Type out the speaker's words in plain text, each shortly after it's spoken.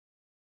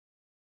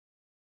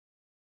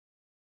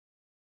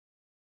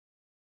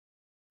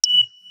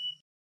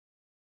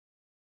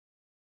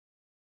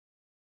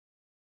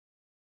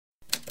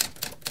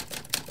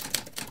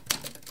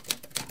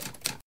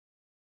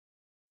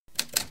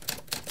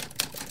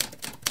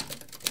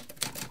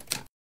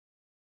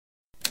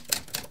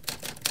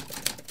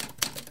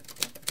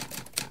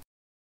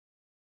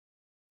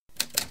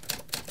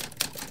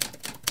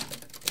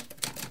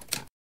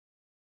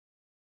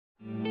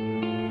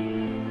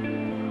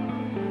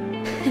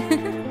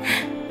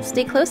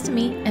Stay close to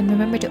me and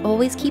remember to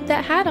always keep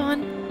that hat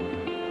on.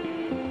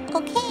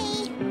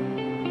 Okay.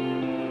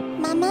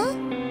 Mama?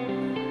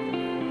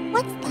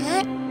 What's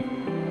that?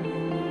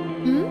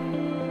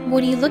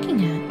 What are you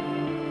looking at?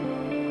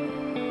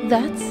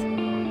 That's...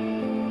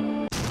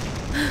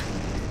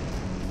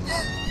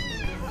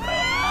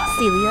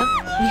 Celia,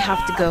 we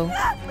have to go.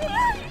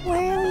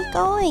 Where are we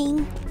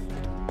going?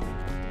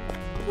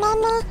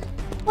 Mama,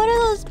 what are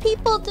those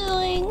people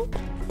doing?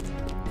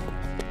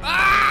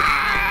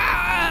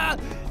 Ah!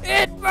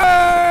 It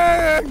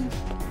burns!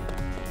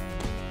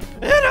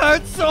 It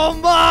hurts so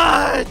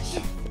much!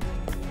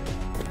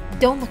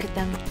 Don't look at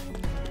them.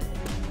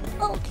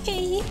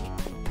 Okay.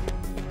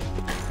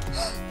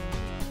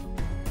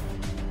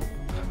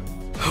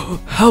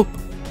 Help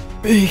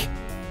me!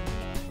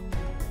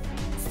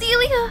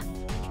 Celia!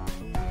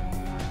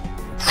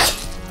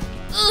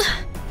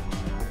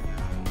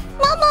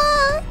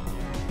 Mama!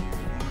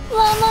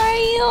 Mama, are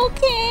you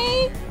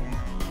okay?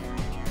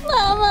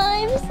 Mama,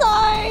 I'm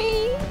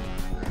sorry.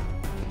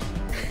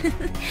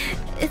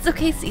 It's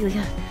okay,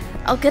 Celia.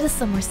 I'll get us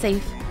somewhere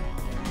safe.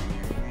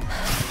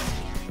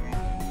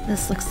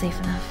 This looks safe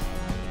enough.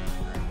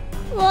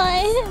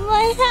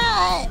 My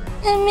hat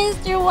and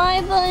Mr.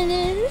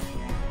 Y-Button.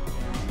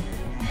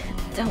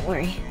 Don't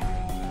worry.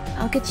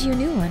 I'll get you a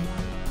new one.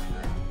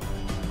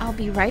 I'll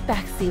be right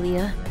back,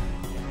 Celia.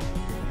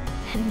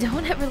 And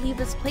don't ever leave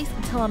this place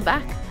until I'm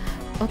back,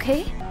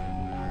 okay?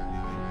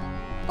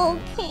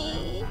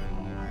 Okay.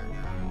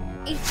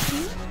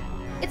 HQ?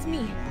 It's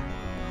me.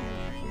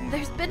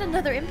 There's been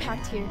another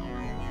impact here.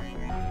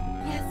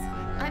 Yes,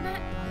 I'm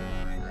at...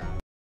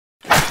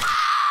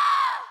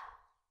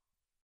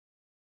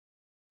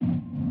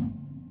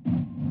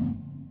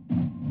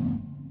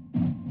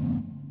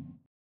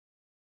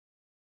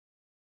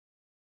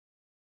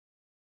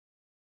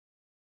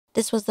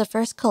 This was the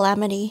first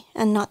calamity,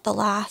 and not the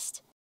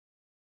last.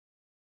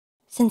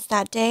 Since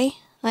that day,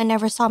 I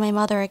never saw my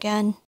mother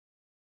again.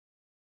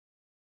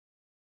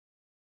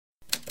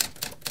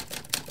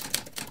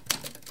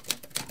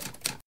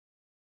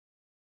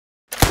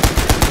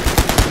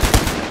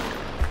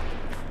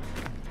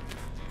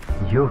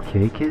 You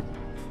okay, kid?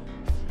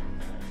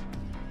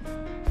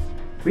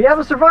 We have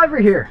a survivor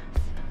here!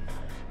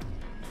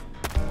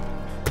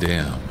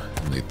 Damn,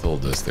 they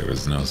told us there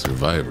was no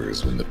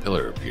survivors when the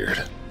pillar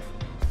appeared.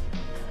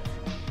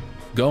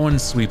 Go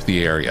and sweep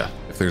the area.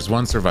 If there's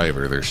one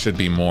survivor, there should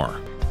be more.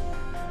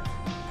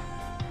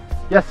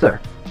 Yes,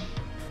 sir.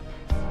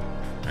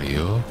 Are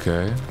you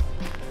okay?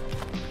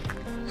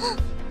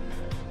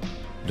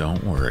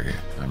 Don't worry,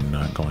 I'm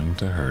not going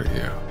to hurt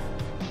you.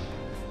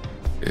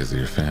 Is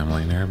your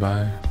family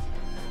nearby?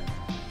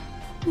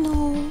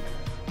 No.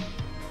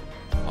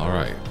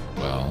 Alright,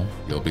 well,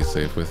 you'll be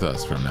safe with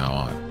us from now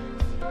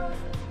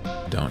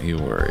on. Don't you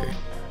worry.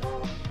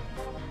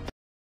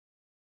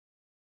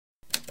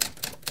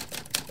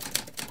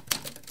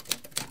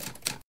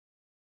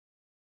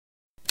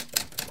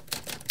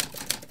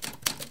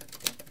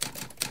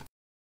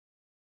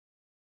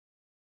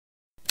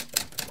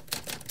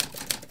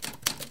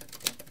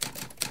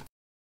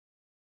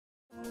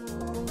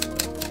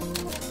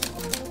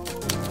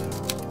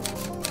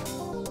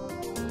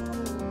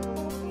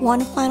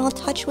 One final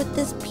touch with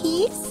this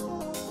piece.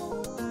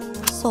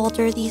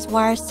 Solder these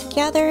wires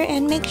together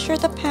and make sure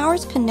the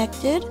power's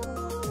connected.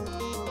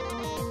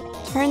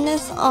 Turn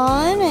this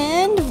on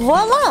and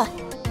voila!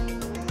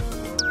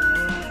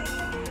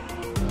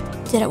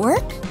 Did it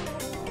work?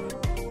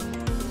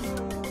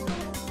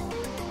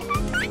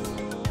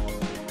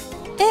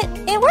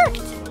 It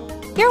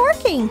worked! You're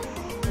working!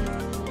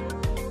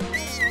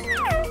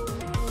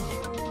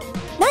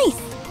 Nice!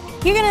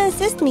 You're gonna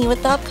assist me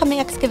with the upcoming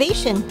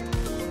excavation.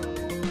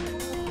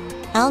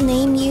 I'll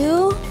name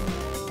you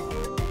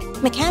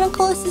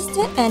Mechanical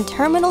Assistant and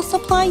Terminal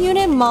Supply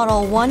Unit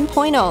Model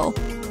 1.0.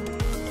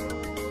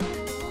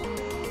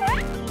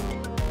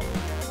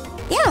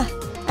 Yeah,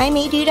 I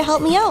made you to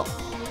help me out.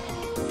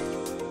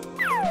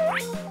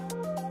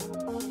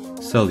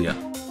 Celia,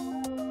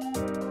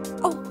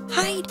 Oh,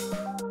 hide.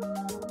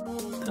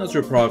 how's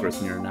your progress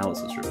in your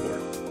analysis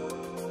report?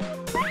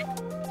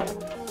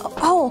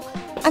 Oh,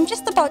 I'm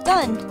just about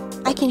done.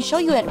 I can show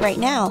you it right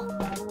now.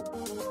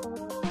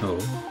 Oh,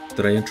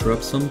 did I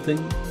interrupt something?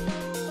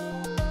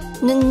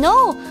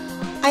 No,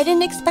 I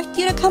didn't expect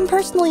you to come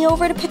personally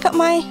over to pick up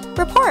my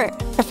report,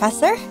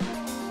 Professor.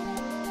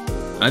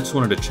 I just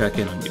wanted to check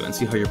in on you and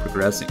see how you're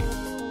progressing.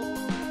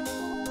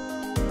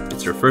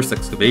 It's your first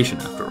excavation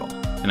after all,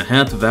 and I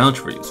had to vouch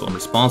for you, so I'm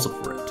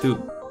responsible for it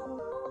too.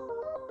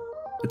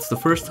 It's the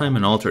first time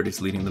an Altered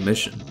is leading the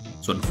mission,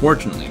 so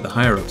unfortunately the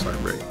higher-ups aren't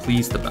very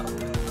pleased about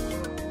it.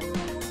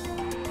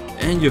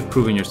 And you've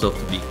proven yourself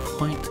to be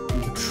quite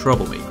the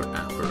troublemaker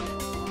after all.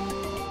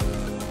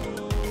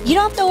 You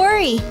don't have to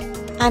worry.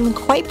 I'm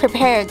quite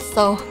prepared,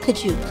 so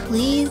could you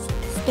please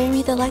spare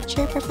me the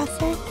lecture,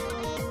 Professor?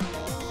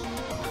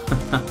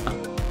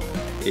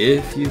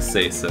 If you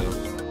say so.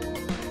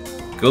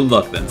 Good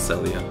luck then,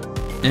 Celia,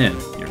 and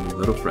your new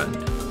little friend.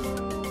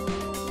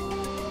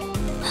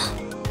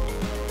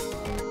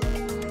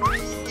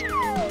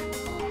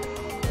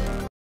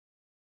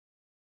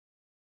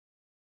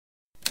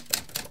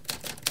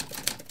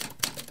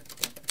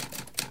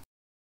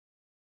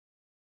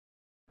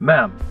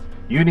 Ma'am,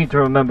 you need to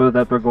remember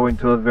that we're going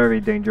to a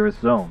very dangerous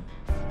zone.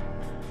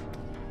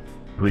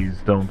 Please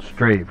don't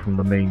stray from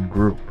the main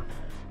group.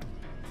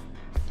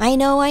 I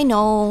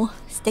know.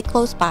 Stick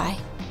close by.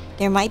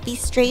 There might be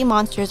stray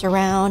monsters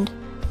around.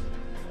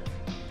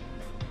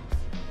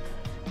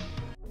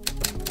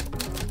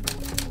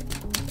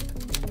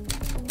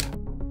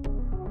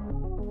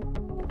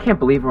 Can't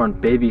believe we're on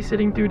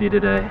babysitting duty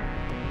today.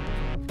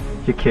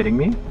 You kidding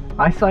me?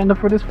 I signed up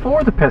for this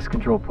for the pest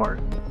control part.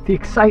 The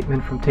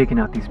excitement from taking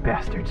out these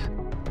bastards.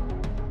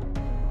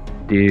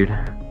 Dude,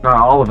 not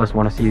all of us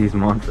want to see these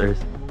monsters.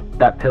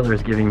 That pillar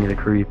is giving me the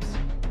creeps.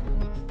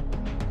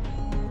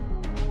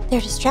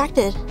 They're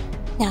distracted.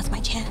 Now's my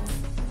chance.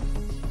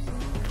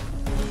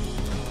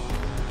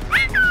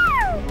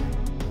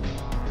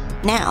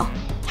 Now,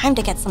 time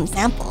to get some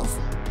samples.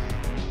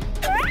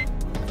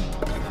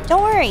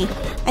 Don't worry,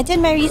 I did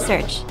my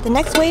research. The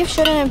next wave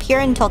shouldn't appear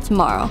until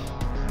tomorrow.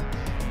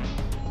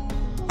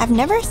 I've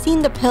never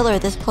seen the pillar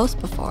this close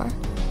before.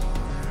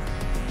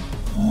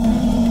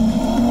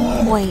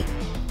 Wait,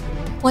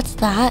 what's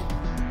that?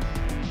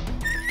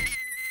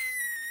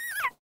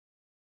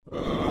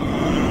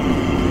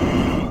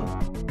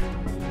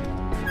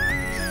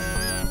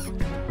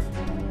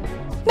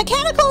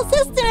 Mechanical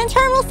Assistant and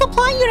Terminal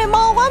Supply Unit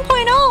Model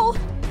 1.0!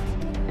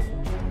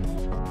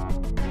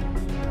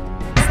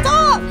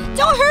 Stop!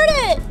 Don't hurt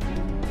it!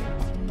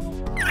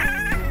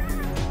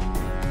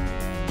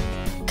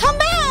 Come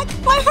back!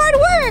 My hard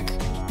work!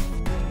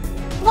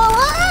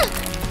 Voila!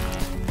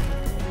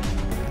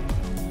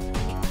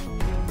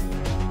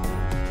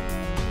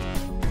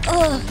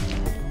 Ugh,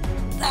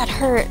 that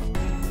hurt.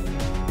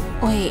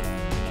 Wait,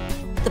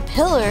 the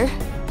pillar?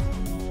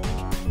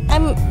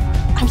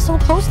 I'm so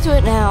close to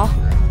it now.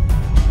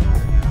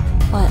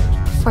 But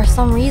for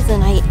some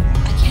reason, I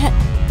can't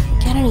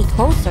get any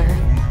closer.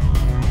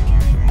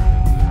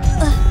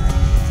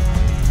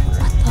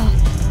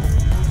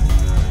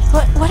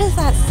 What is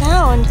that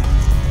sound?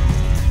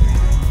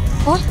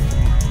 What?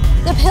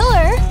 The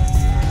pillar?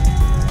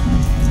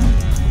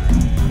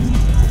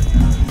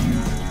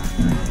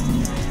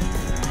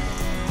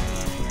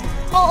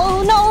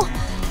 Oh no!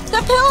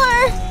 The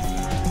pillar!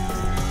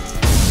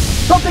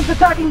 Something's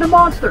attacking the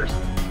monsters!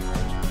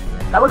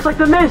 That looks like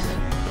the Miss!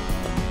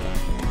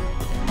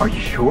 Are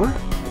you sure?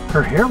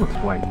 Her hair looks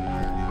white.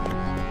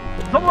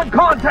 Someone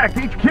contact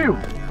HQ!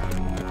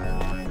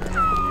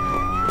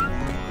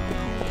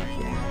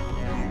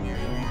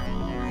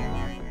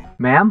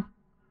 Ma'am?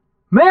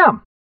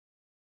 Ma'am!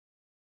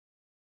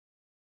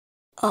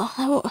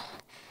 Oh,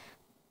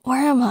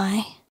 where am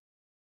I?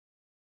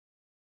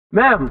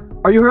 Ma'am,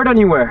 are you hurt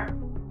anywhere?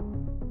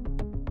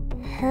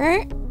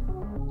 Hurt?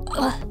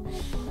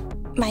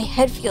 My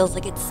head feels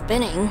like it's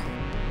spinning.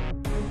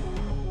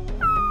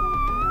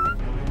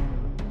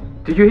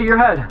 Did you hit your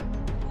head?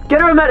 Get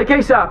her a medic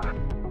ASAP!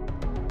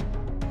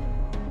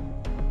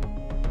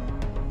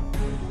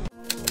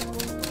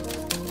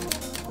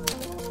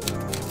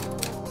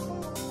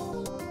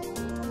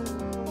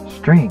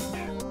 Strange.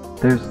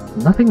 There's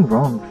nothing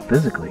wrong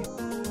physically.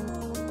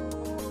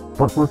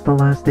 What was the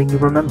last thing you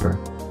remember?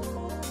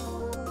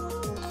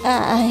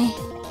 I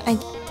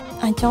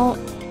don't...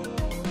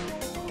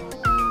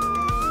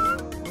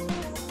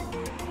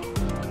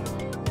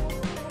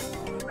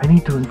 I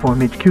need to inform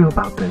HQ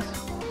about this.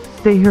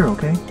 Stay here,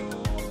 okay?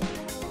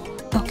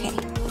 Okay.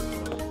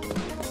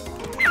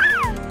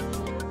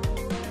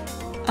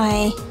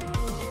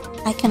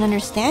 I can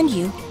understand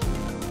you.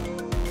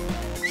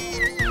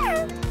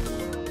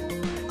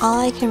 All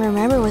I can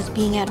remember was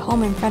being at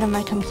home in front of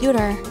my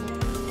computer,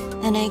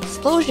 and an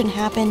explosion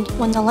happened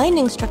when the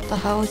lightning struck the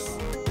house.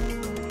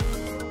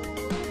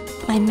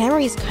 My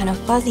memory's kind of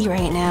fuzzy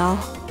right now.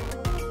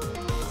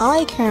 All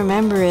I can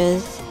remember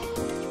is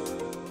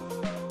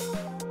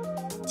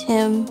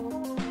Tim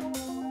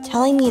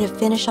telling me to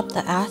finish up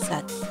the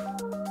assets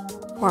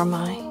for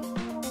my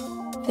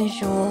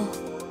visual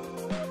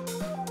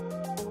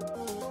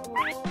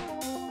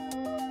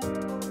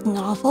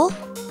novel.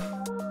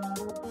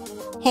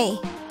 Hey.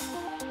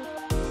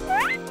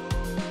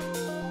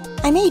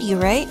 I made you,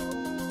 right?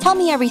 Tell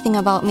me everything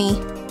about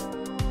me.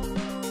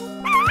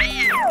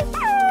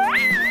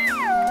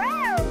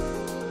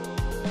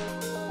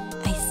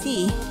 I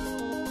see.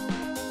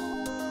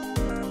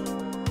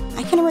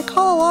 I can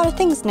recall a lot of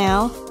things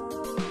now.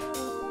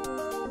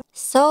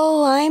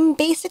 So I'm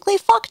basically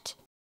fucked.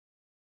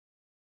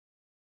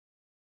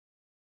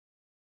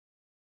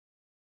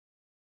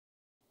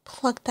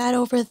 Plug that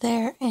over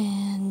there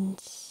and...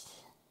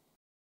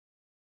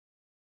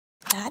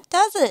 that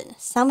does it.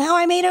 Somehow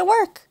I made it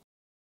work.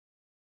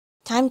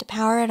 Time to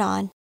power it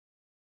on.